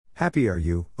Happy are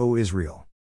you, O Israel.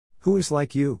 Who is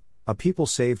like you, a people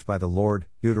saved by the Lord?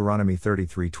 Deuteronomy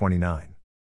 33:29.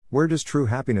 Where does true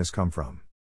happiness come from?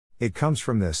 It comes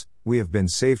from this: we have been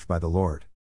saved by the Lord.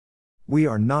 We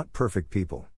are not perfect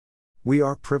people. We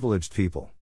are privileged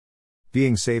people.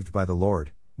 Being saved by the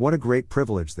Lord, what a great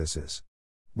privilege this is.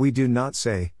 We do not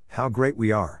say, how great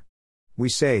we are. We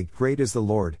say, great is the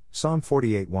Lord, Psalm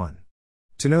 48:1.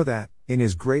 To know that, in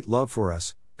His great love for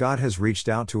us, God has reached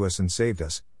out to us and saved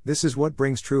us, this is what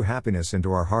brings true happiness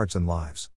into our hearts and lives.